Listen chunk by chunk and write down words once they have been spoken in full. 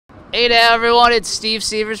Hey there everyone, it's Steve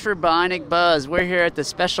Severs for Bionic Buzz. We're here at the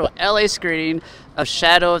special LA screening of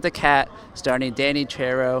Shadow of the Cat, starring Danny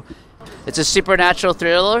Trejo. It's a supernatural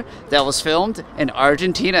thriller that was filmed in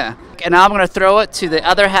Argentina. And now I'm going to throw it to the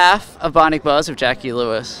other half of Bionic Buzz of Jackie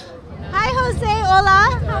Lewis. Hi Jose,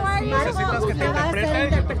 hola, how are you?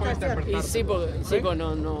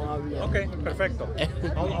 No hablo. Okay, perfecto.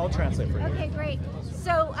 I'll translate for you. Okay, great.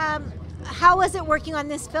 So, how was it working on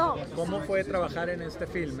this film? ¿Cómo fue trabajar en este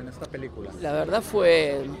film, en esta película? La verdad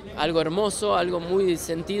fue algo hermoso, algo muy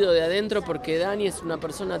sentido de adentro, porque Dani es una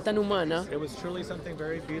persona tan humana. It was truly something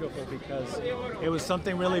very beautiful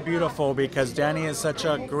because Danny is such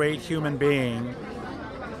a great human being.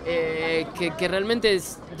 Que realmente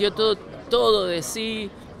dio todo de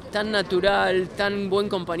sí, tan natural, tan buen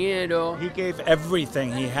compañero. He gave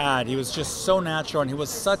everything he had. He was just so natural and he was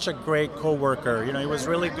such a great co-worker. You know, he was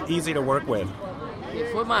really easy to work with. Y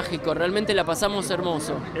fue mágico, realmente la pasamos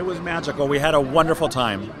hermoso. It was magical. We had a wonderful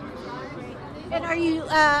time. And are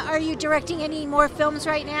you directing any more films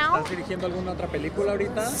right now? ¿Estás dirigiendo alguna otra película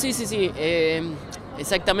ahorita? Sí.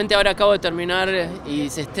 Exactamente ahora acabo de terminar y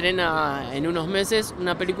se estrena en unos meses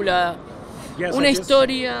una película,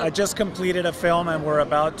 historia. I just completed a film and we're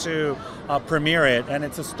about to premiere it, and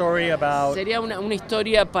it's a story about. Sería una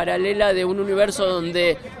historia paralela de un universo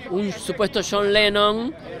donde un supuesto John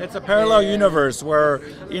Lennon. It's a parallel universe where,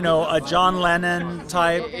 you know, a John Lennon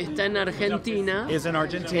type. Está en Argentina. Is in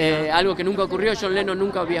Argentina. Algo que nunca ocurrió. John Lennon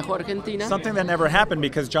nunca viajó a Argentina. Something that never happened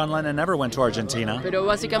because John Lennon never went to Argentina. Pero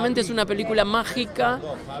básicamente es una película mágica,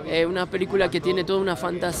 una película que tiene toda una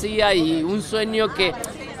fantasía y un sueño que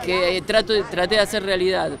traté de hacer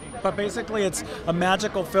realidad. But basically it's a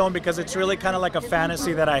magical film because it's really kind of like a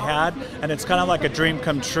fantasy that I had, and it's kind of like a dream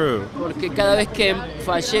come true. Porque cada vez que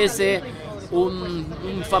fallece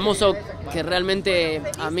un famoso que realmente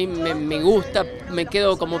a mí me gusta, me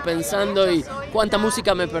quedo como pensando y cuánta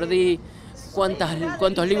música me perdí,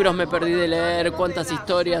 cuántos libros me perdí de leer, cuántas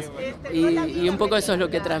historias, y un poco eso es lo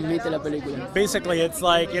que transmite la película. Basically, it's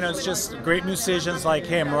like, you know, it's just great musicians like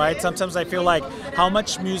him, right? Sometimes I feel like, how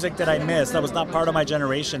much music did I miss that was not part of my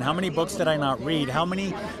generation? How many books did I not read? How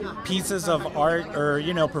many pieces of art or,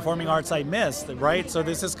 you know, performing arts I missed, right? So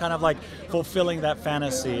this is kind of like fulfilling that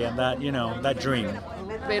fantasy and that, you know, that dream.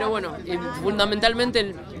 Pero bueno,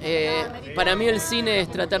 fundamentalmente para mí el cine es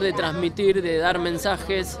tratar de transmitir, de dar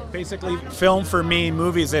mensajes. Basically, film for me,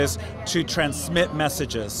 movies, is to transmit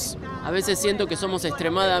messages. A veces siento que somos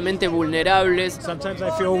extremadamente vulnerables. Sometimes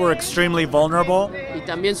I feel we're extremely vulnerable. Y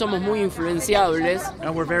también somos muy influenciables.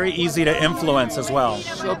 And we're very easy to influence as well.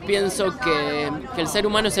 Yo pienso que el ser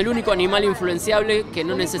humano es el único animal influenciable que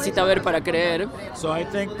no necesita ver para creer. So I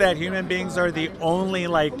think that human beings are the only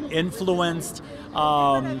influenced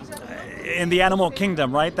in the animal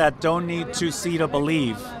kingdom, right? That don't need to see to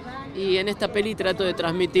believe. Y en esta peli trato de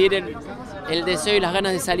transmitir el deseo y las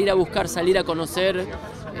ganas de salir a buscar, salir a conocer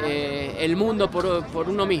el mundo por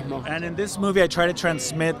uno mismo. And in this movie I try to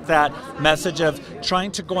transmit that message of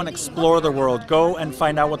trying to go and explore the world, go and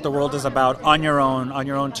find out what the world is about on your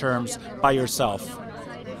own terms, by yourself.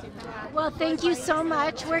 Well, thank you so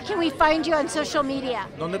much. Where can we find you on social media?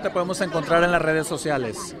 ¿Dónde te podemos encontrar en las redes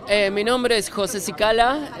sociales? Mi nombre es José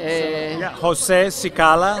Cicala. José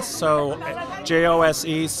Cicala, so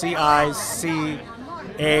Josecicala.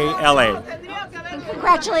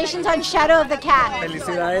 Congratulations on Shadow of the Cat.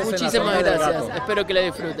 Felicidades. Muchísimas gracias. Espero que la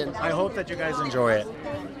disfruten. I hope that you guys enjoy it.